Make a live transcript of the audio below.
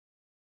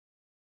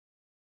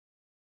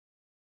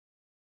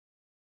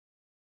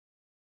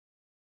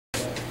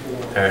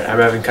Alright, I'm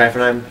Evan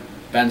Keifenheim.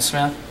 Ben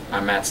Smith.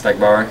 I'm Matt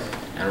Stegbauer,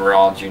 and we're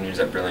all juniors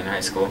at Brillion High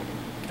School.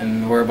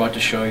 And we're about to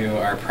show you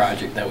our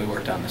project that we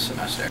worked on this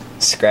semester.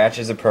 Scratch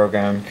is a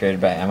program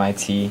created by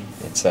MIT.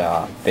 It's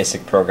a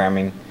basic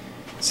programming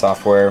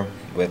software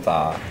with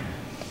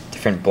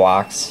different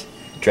blocks,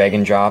 drag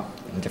and drop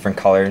in different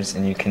colors,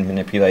 and you can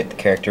manipulate the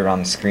character on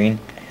the screen.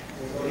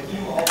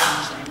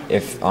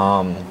 If a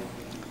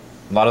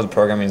lot of the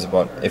programming is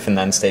about if and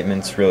then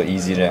statements, real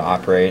easy to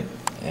operate,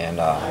 and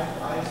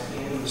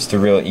just a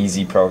real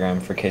easy program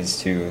for kids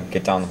to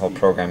get down the whole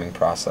programming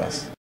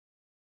process.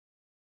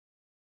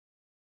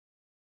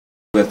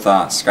 With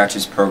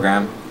Scratch's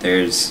program,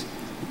 there's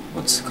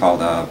what's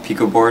called a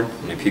Picoboard,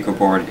 and a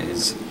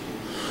Picoboard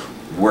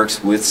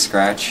works with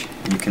Scratch.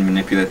 You can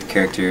manipulate the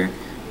character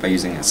by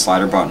using a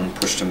slider button,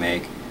 push to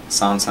make,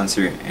 sound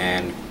sensor,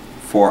 and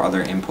 4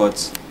 other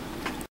inputs.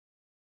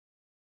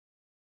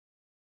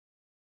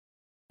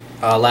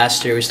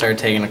 Last year we started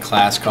taking a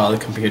class called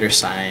Computer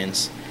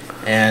Science,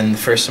 and the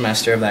first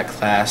semester of that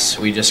class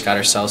we just got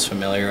ourselves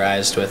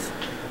familiarized with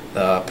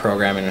the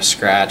programming of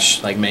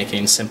Scratch, like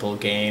making simple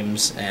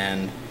games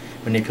and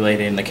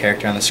manipulating the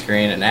character on the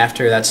screen. And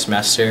after that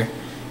semester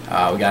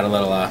we got a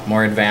little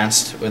more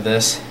advanced with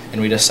this, and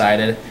we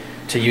decided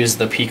to use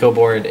the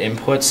Picoboard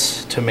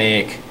inputs to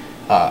make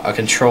a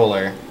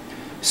controller.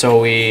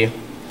 So we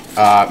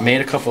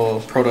made a couple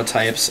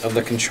prototypes of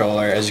the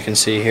controller, as you can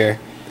see here.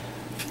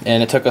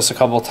 And it took us a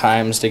couple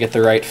times to get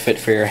the right fit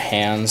for your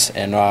hands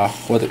and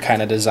what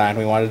kind of design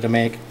we wanted to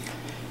make.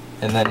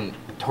 And then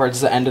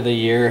towards the end of the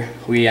year,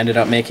 we ended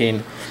up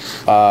making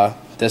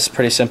this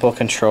pretty simple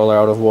controller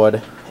out of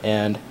wood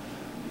and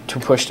to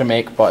push to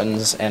make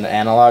buttons and an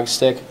analog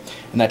stick.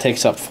 And that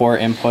takes up 4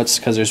 inputs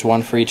because there's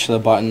one for each of the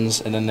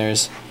buttons, and then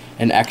there's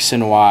an X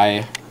and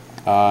Y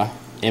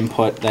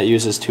input that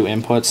uses 2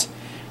 inputs.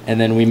 And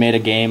then we made a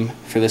game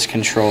for this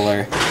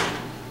controller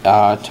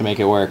to make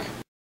it work.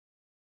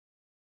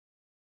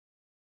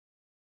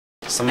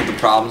 Some of the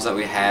problems that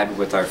we had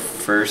with our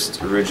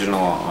first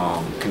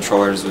original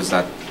controllers was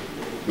that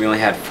we only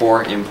had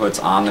 4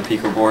 inputs on the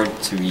Picoboard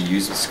to be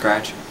used with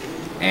Scratch,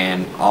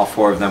 and all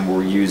 4 of them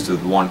were used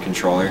with one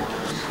controller.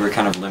 We were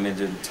kind of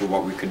limited to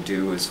what we could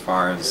do as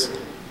far as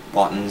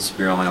buttons.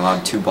 We were only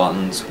allowed 2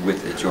 buttons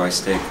with a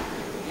joystick,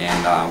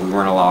 and we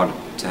weren't allowed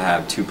to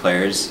have 2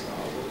 players.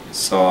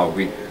 So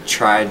we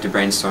tried to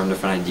brainstorm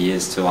different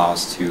ideas to allow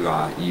us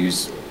to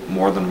use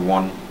more than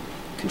one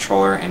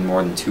controller and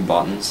more than 2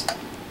 buttons.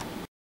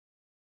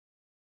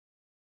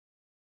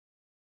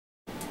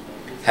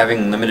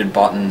 Having limited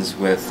buttons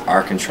with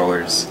our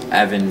controllers,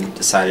 Evan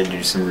decided to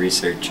do some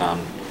research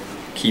on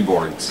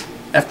keyboards.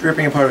 After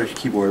ripping apart a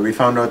keyboard, we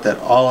found out that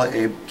all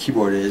a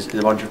keyboard is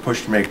a bunch of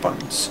push-to-make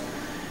buttons.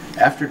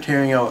 After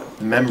tearing out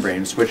the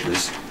membrane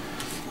switches,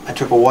 I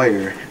took a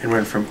wire and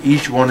went from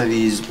each one of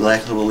these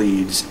black little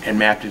leads and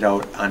mapped it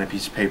out on a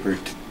piece of paper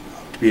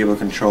to be able to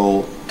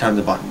control tons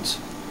of buttons.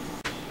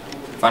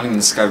 Finding the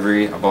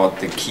discovery about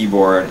the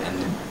keyboard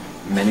and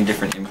many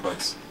different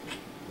inputs,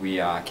 we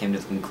came to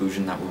the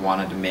conclusion that we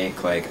wanted to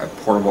make like a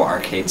portable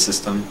arcade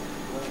system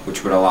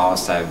which would allow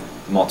us to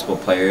have multiple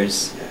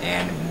players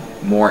and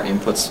more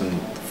inputs than the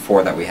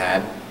 4 that we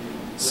had.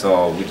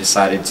 So we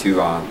decided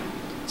to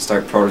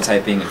start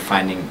prototyping and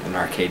finding an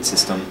arcade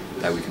system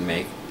that we can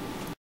make.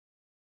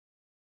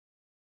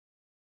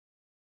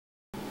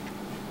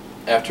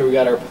 After we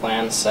got our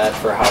plan set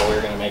for how we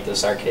were going to make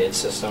this arcade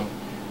system,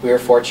 we were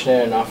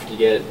fortunate enough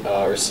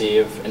to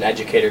receive an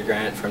educator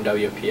grant from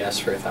WPS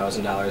for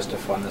 $1,000 to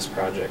fund this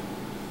project.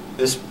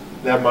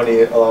 That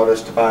money allowed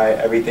us to buy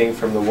everything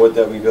from the wood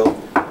that we built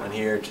on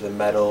here to the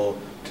metal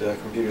to the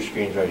computer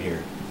screens right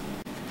here.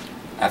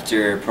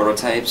 After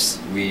prototypes,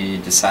 we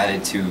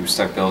decided to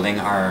start building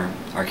our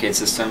arcade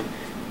system.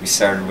 We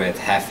started with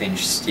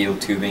 1/2-inch steel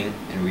tubing,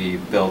 and we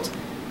built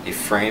a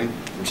frame,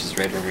 which is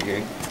right over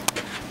here.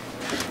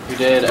 We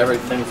did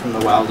everything from the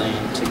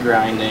welding to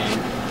grinding,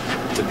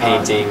 the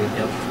painting,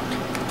 yep.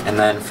 And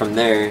then from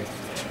there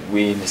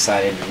we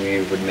decided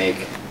we would make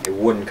a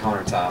wooden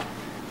countertop,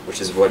 which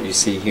is what you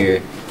see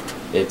here.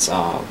 It's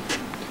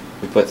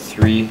we put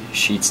 3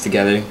 sheets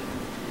together,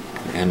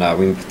 and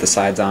we put the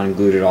sides on and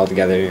glued it all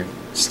together,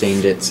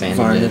 stained it, sanded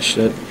it, varnished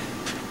it,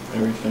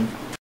 everything.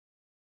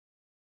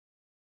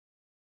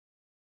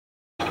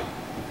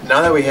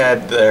 Now that we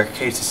had the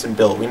arcade system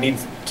built, we need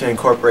to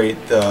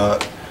incorporate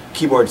the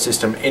keyboard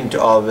system into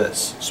all of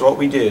this. So what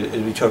we did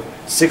is we took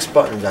 6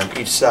 buttons on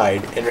each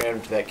side and ran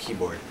them to that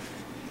keyboard.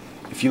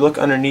 If you look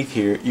underneath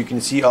here, you can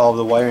see all of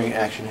the wiring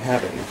action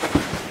happening.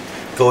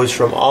 It goes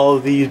from all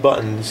of these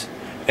buttons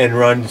and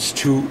runs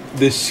to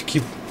this,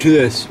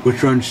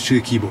 which runs to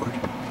the keyboard.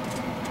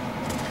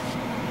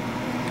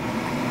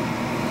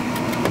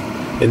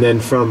 And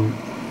then from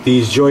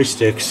these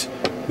joysticks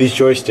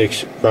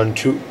run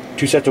two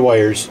sets of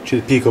wires to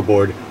the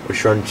Picoboard,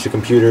 which runs to the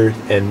computer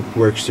and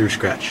works through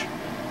Scratch.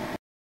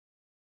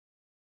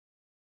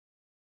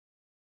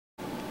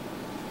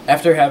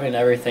 After having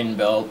everything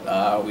built,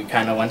 we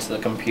kind of went to the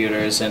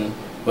computers, and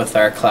with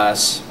our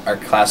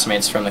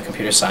classmates from the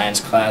computer science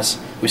class,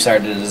 we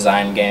started to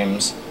design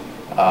games.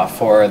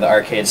 for the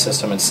arcade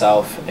system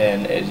itself.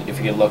 And if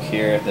you could look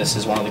here, this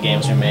is one of the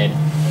games we made,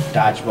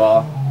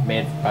 Dodgeball,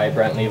 made by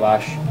Brent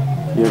Levash.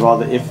 You have all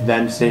the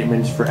if-then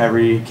statements for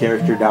every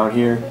character down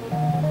here,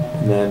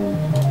 and then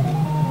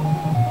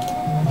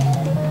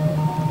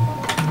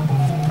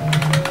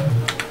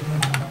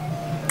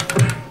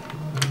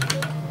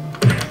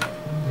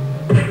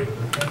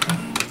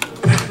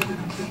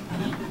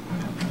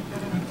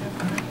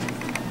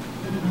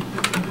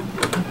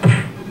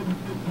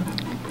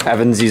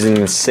Evan's using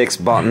the 6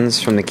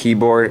 buttons from the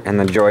keyboard and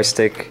the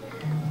joystick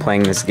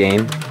playing this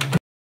game.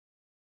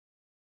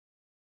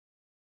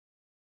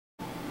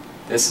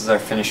 This is our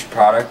finished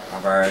product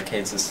of our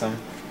arcade system.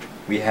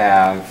 We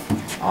have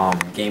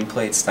game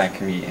plates that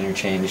can be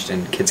interchanged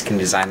and kids can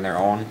design their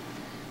own.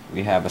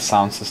 We have a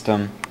sound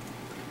system,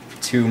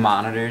 2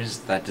 monitors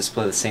that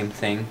display the same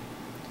thing,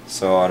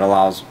 so it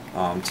allows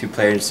 2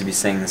 players to be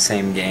playing the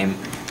same game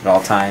at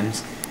all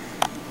times.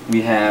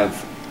 We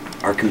have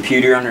our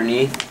computer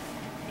underneath,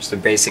 just a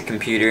basic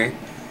computer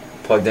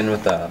plugged in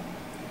with a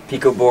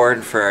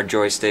Picoboard for our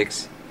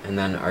joysticks, and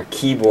then our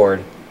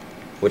keyboard,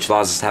 which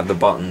allows us to have the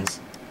buttons.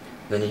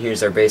 Then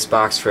here's our base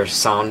box for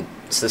sound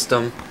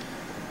system.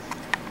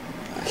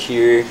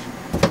 Here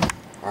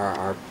are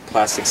our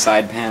plastic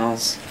side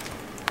panels,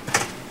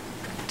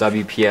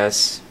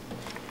 WPS.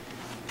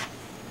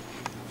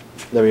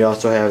 then we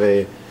also have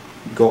a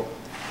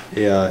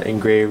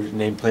engraved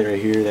nameplate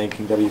right here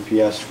thanking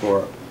WPS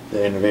for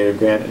the innovative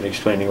grant and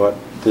explaining what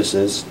this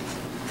is.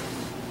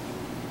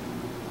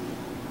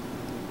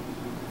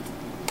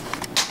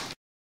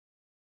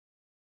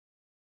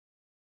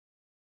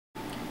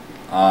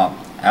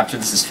 After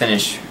this is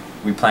finished,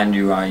 we plan to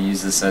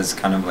use this as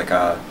kind of like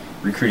a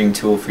recruiting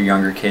tool for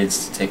younger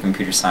kids to take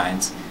computer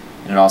science,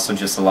 and it also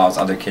just allows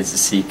other kids to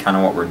see kind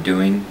of what we're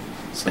doing,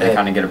 so they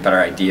kind of get a better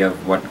idea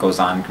of what goes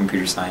on in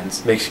computer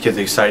science. Makes kids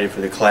excited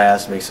for the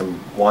class, makes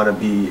them want to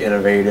be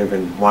innovative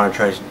and want to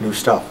try new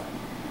stuff.